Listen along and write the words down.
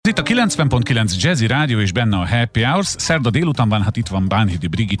itt a 90.9 Jazzy Rádió és benne a Happy Hours. Szerda délután van, hát itt van Bánhidi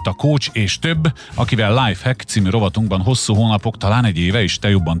Brigitta, coach és több, akivel Lifehack című rovatunkban hosszú hónapok, talán egy éve, és te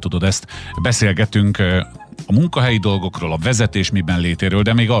jobban tudod ezt, beszélgetünk a munkahelyi dolgokról, a vezetés miben létéről,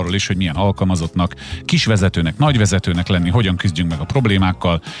 de még arról is, hogy milyen alkalmazottnak, kisvezetőnek, nagyvezetőnek lenni, hogyan küzdjünk meg a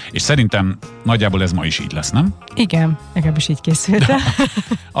problémákkal, és szerintem nagyjából ez ma is így lesz, nem? Igen, legalábbis így készültem.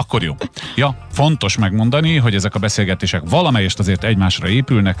 Akkor jó. Ja, fontos megmondani, hogy ezek a beszélgetések valamelyest azért egymásra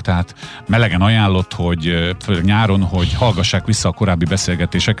épülnek, tehát melegen ajánlott, hogy nyáron, hogy hallgassák vissza a korábbi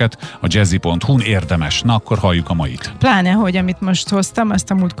beszélgetéseket a jazzy.hu-n, érdemes. Na, akkor halljuk a mait. Pláne, hogy amit most hoztam,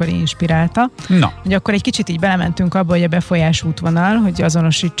 azt a múltkori inspirálta. Na. Hogy akkor egy kicsit így belementünk abba, hogy a befolyás útvonal, hogy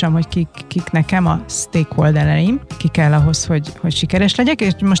azonosítsam, hogy kik nekem a stakeholdereim, ki kell ahhoz, hogy sikeres legyek,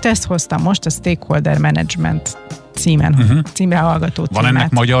 és most ezt hoztam most, a Stakeholder Management címre hallgató címet. Van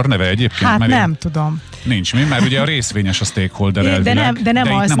ennek magyar neve egyébként? Hát nem tudom. Nincs mi, mert ugye a részvényes a stakeholder elvileg. De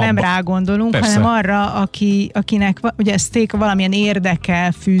nem rá gondolunk, persze, hanem arra, akinek ugye stake valamilyen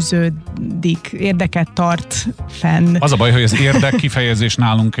érdeke fűződik, érdeket tart fenn. Az a baj, hogy az érdek kifejezés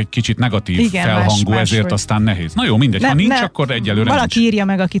nálunk egy kicsit negatív, igen, felhangú, ezért hogy... aztán nehéz. Na jó, mindegy, ha nincs, akkor egyelőre valaki nincs. Írja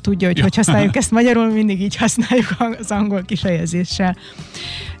meg, aki tudja, hogy használjuk ezt magyarul, mindig így használjuk az angol kifejezéssel.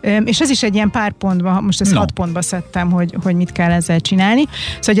 És ez is egy ilyen pár pontban, most ezt 6 pontba szedtem, hogy mit kell ezzel csinálni.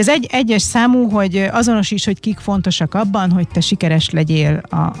 Szóval hogy az egyes számú, hogy azonosíts, hogy kik fontosak abban, hogy te sikeres legyél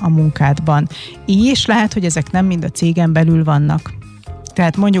a munkádban. És lehet, hogy ezek nem mind a cégen belül vannak.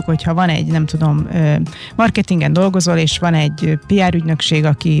 Tehát mondjuk, hogyha van egy, nem tudom, marketingen dolgozol, és van egy PR ügynökség,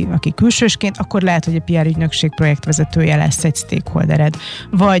 aki külsősként, akkor lehet, hogy a PR ügynökség projektvezetője lesz egy stakeholdered.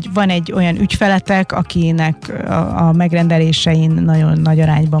 Vagy van egy olyan ügyfeletek, akinek a megrendelésein nagyon nagy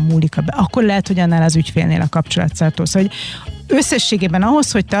arányban múlik akkor lehet, hogy annál az ügyfélnél a kapcsolattartó. Szóval, hogy összességében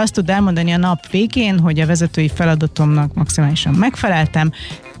ahhoz, hogy te azt tud elmondani a nap végén, hogy a vezetői feladatomnak maximálisan megfeleltem,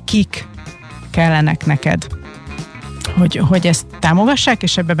 kik kellenek neked. Hogy ezt támogassák,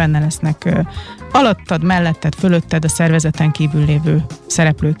 és ebbe benne lesznek alattad, melletted, fölötted a szervezeten kívül lévő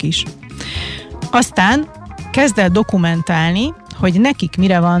szereplők is. Aztán kezd el dokumentálni, hogy nekik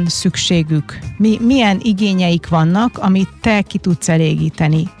mire van szükségük, milyen igényeik vannak, amit te ki tudsz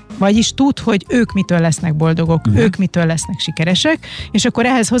elégíteni. Vagyis tudd, hogy ők mitől lesznek boldogok, ők mitől lesznek sikeresek, és akkor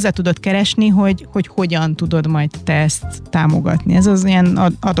ehhez hozzá tudod keresni, hogy hogyan tudod majd te ezt támogatni. Ez az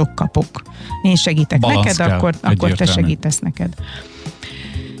ilyen adok-kapok. Én segítek balansz neked, akkor te segítesz neked.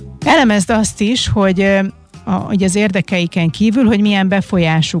 Elemezd azt is, hogy az érdekeiken kívül, hogy milyen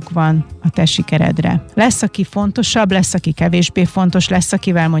befolyásuk van a te sikeredre. Lesz, aki fontosabb, lesz, aki kevésbé fontos, lesz,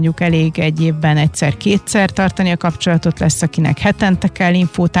 akivel mondjuk elég egy évben egyszer-kétszer tartani a kapcsolatot, lesz, akinek hetente kell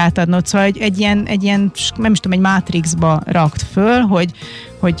infót átadnod, szóval egy ilyen, nem is tudom, egy mátrixba rakt föl,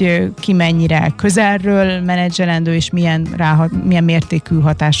 hogy ki mennyire közelről menedzselendő, és milyen mértékű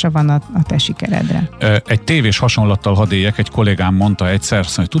hatása van a te sikeredre. Egy tévés hasonlattal hadd éljek, egy kollégám mondta egyszer,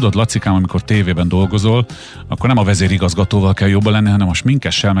 hogy tudod, Lacikám, amikor tévében dolgozol, akkor nem a vezérigazgatóval kell jobban lenni, hanem a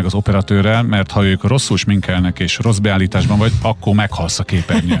sminkessel, meg az operatőrrel, mert ha ők rosszul sminkelnek és rossz beállításban vagy, akkor meghalsz a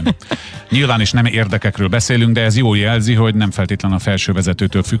képernyőn. Nyilván is nem érdekekről beszélünk, de ez jól jelzi, hogy nem feltétlenül a felső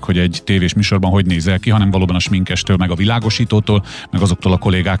vezetőtől függ, hogy egy tévés műsorban hogy nézel ki, hanem valóban a sminkestől, meg a világosítótól, meg azoktól a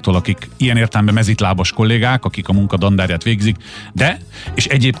kollégáktól, akik ilyen értelemben mezitlábas kollégák, akik a munka dandárját végzik, de, és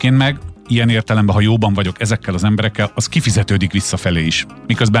egyébként meg ilyen értelemben, ha jóban vagyok ezekkel az emberekkel, az kifizetődik visszafelé is.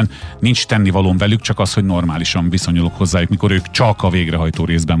 Miközben nincs tennivalóm velük, csak az, hogy normálisan viszonyulok hozzájuk, mikor ők csak a végrehajtó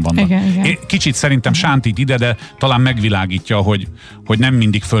részben vannak. Igen. Én kicsit szerintem sántít ide, de talán megvilágítja, hogy nem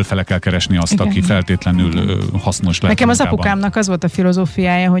mindig fölfele kell keresni azt, aki feltétlenül hasznos lehet. Nekem az apukámnak az volt a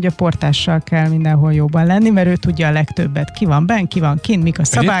filozófiája, hogy a portással kell mindenhol jóban lenni, mert ő tudja a legtöbbet. Ki van benn, ki van kint, mik a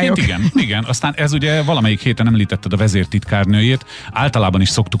szabályok. Igen. Aztán ez ugye valamelyik héten említetted a vezértitkárnőjét. Általában is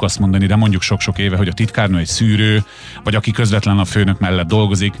szoktuk azt mondani, de mondjuk sok-sok éve, hogy a titkárnő egy szűrő, vagy aki közvetlen a főnök mellett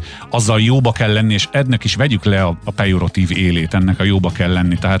dolgozik, azzal jóba kell lenni, és ennek is vegyük le a pejoratív élét, ennek a jóba kell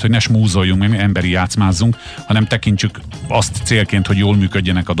lenni. Tehát, hogy ne smúzoljunk, mi emberi játszmázzunk, hanem tekintsük azt célként, hogy jól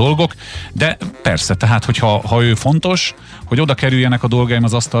működjenek a dolgok. De persze, tehát, hogyha ő fontos, hogy oda kerüljenek a dolgaim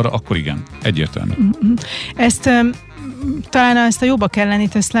az asztalra, akkor igen, egyértelmű. Talán ezt a jóba kell lenni,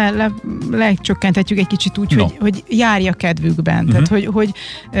 ezt lecsökkenthetjük egy kicsit úgy, hogy járja kedvükben. Tehát, hogy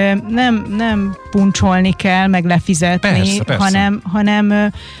nem puncsolni kell, meg lefizetni, persze.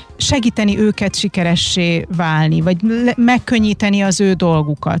 hanem segíteni őket sikeressé válni, vagy megkönnyíteni az ő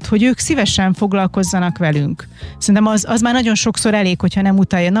dolgukat, hogy ők szívesen foglalkozzanak velünk. Szerintem az már nagyon sokszor elég, hogyha nem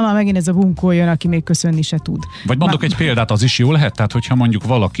utálja. Na már megint ez a bunkó jön, aki még köszönni se tud. Vagy mondok egy példát, az is jó lehet, tehát hogyha mondjuk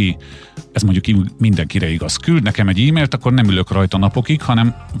valaki, ez mondjuk mindenkire igaz, küld nekem egy e-mailt, akkor nem ülök rajta napokig,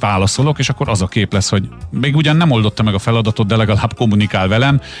 hanem válaszolok, és akkor az a kép lesz, hogy még ugyan nem oldotta meg a feladatot, de legalább kommunikál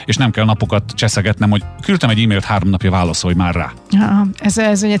velem, és nem kell napokat cseszegetnem, hogy küldtem egy e-mailt, 3 napja, válaszolj már rá.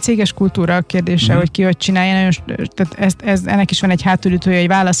 Ez ugye céges kultúra kérdése, hogy ki hogy csinálja. Nagyon, tehát ennek is van egy hátulütője, hogy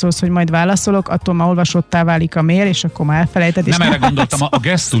válaszolsz, hogy majd válaszolok, attól már olvasottá válik a mail, és akkor már elfelejted. Nem erre gondoltam, a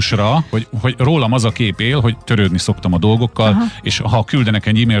gesztusra, hogy rólam az a kép él, hogy törődni szoktam a dolgokkal, és ha küldenek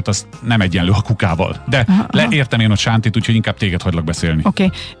egy e-mailt, az nem egyenlő a kukával. De értem én ott Sántit, úgyhogy inkább téged hagylak beszélni. Oké.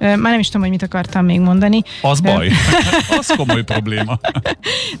 Már nem is tudom, hogy mit akartam még mondani. Az baj. Az komoly probléma.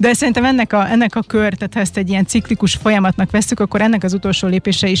 De szerintem ennek a kör, tehát ha ezt egy ilyen ciklikus folyamatnak vesszük, akkor ennek az utolsó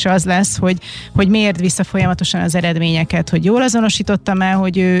lépése is az lesz, hogy mérd vissza folyamatosan az eredményeket, hogy jól azonosítottam el,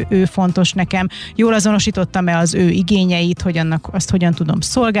 hogy ő fontos nekem, jól azonosítottam el az ő igényeit, hogy azt hogyan tudom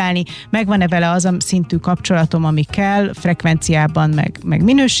szolgálni, megvan-e vele az a szintű kapcsolatom, ami kell, frekvenciában, meg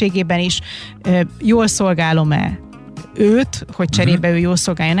minőségében is, jól szolgálom-e őt, hogy cserébe ő jól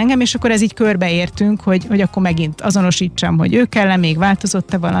szolgáljon engem, és akkor ez így körbeértünk, hogy akkor megint azonosítsam, hogy ő kell, még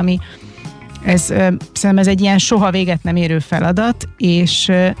változott-e valami. Szerintem ez egy ilyen soha véget nem érő feladat, és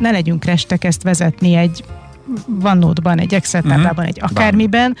ne legyünk restek ezt vezetni egy OneNote-ban, egy Excel táblában, egy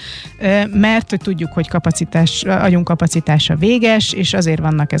akármiben, mert hogy tudjuk, hogy agyunk kapacitása véges, és azért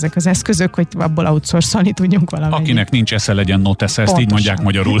vannak ezek az eszközök, hogy abból outsourcolni tudjunk valamit. Akinek nincs esze, legyen notesze, ezt így mondják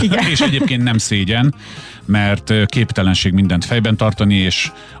magyarul. És egyébként nem szégyen, mert képtelenség mindent fejben tartani,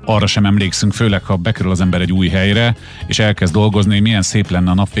 és arra sem emlékszünk, főleg ha bekerül az ember egy új helyre, és elkezd dolgozni, milyen szép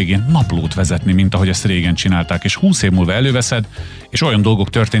lenne a nap végén naplót vezetni, mint ahogy ezt régen csinálták, és 20 év múlva előveszed, és olyan dolgok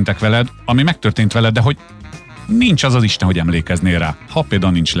történtek veled, ami megtörtént veled, de hogy nincs az Isten, hogy emlékeznél rá, ha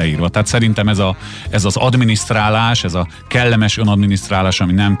például nincs leírva. Tehát szerintem ez az adminisztrálás, ez a kellemes önadminisztrálás,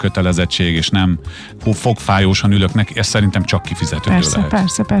 ami nem kötelezettség, és nem fogfájósan ülök neki, ez szerintem csak kifizetődő lehet.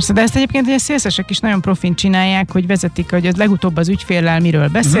 Persze. De ezt egyébként ugye szélszesek is nagyon profin csinálják, hogy vezetik, hogy az legutóbb az ügyféllel miről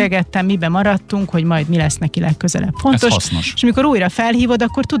beszélgettem, miben maradtunk, hogy majd mi lesz neki legközelebb fontos. Ez hasznos. És amikor újra felhívod,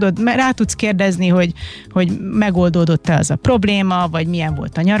 akkor tudod, rá tudsz kérdezni, hogy megoldódott-e az a probléma, vagy milyen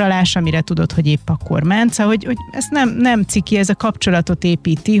volt a nyaralás, amire tudod, hogy épp akkor ment. Szóval, hogy ez nem ciki, ez a kapcsolatot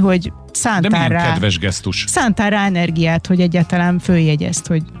építi, hogy szántál rá, kedves gesztus. Szántál rá energiát, hogy egyáltalán följegyezt,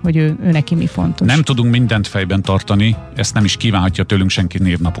 hogy ő neki mi fontos. Nem tudunk mindent fejben tartani, ezt nem is kívánhatja tőlünk senki,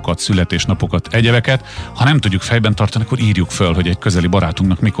 névnapokat, születésnapokat, egyebeket. Ha nem tudjuk fejben tartani, akkor írjuk föl, hogy egy közeli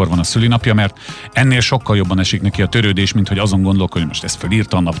barátunknak mikor van a szülinapja, mert ennél sokkal jobban esik neki a törődés, mint hogy azon gondolok, hogy most ezt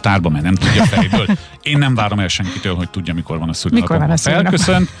fölírta a naptárba, mert nem tudja fejből. Én nem várom el senkitől, hogy tudja, mikor van a szülinapja.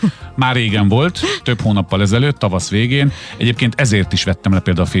 Felköszönt, már régen volt, több hónappal ezelőtt, tavasz végén. Egyébként ezért is vettem le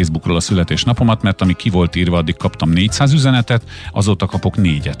például a Facebookról a születésnapomat, mert ami ki volt írva, addig kaptam 400 üzenetet, azóta kapok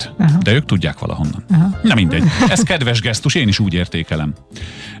 4-et. De ők tudják valahonnan. Na mindegy. Ez kedves gesztus, én is úgy értékelem.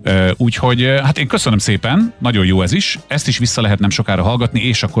 Úgyhogy hát én köszönöm szépen, nagyon jó ez is. Ezt is vissza lehet nem sokára hallgatni,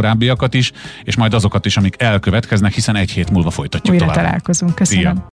 és a korábbiakat is, és majd azokat is, amik elkövetkeznek, hiszen egy hét múlva folytatjuk újra tovább. Találkozunk. Köszönöm. Szia.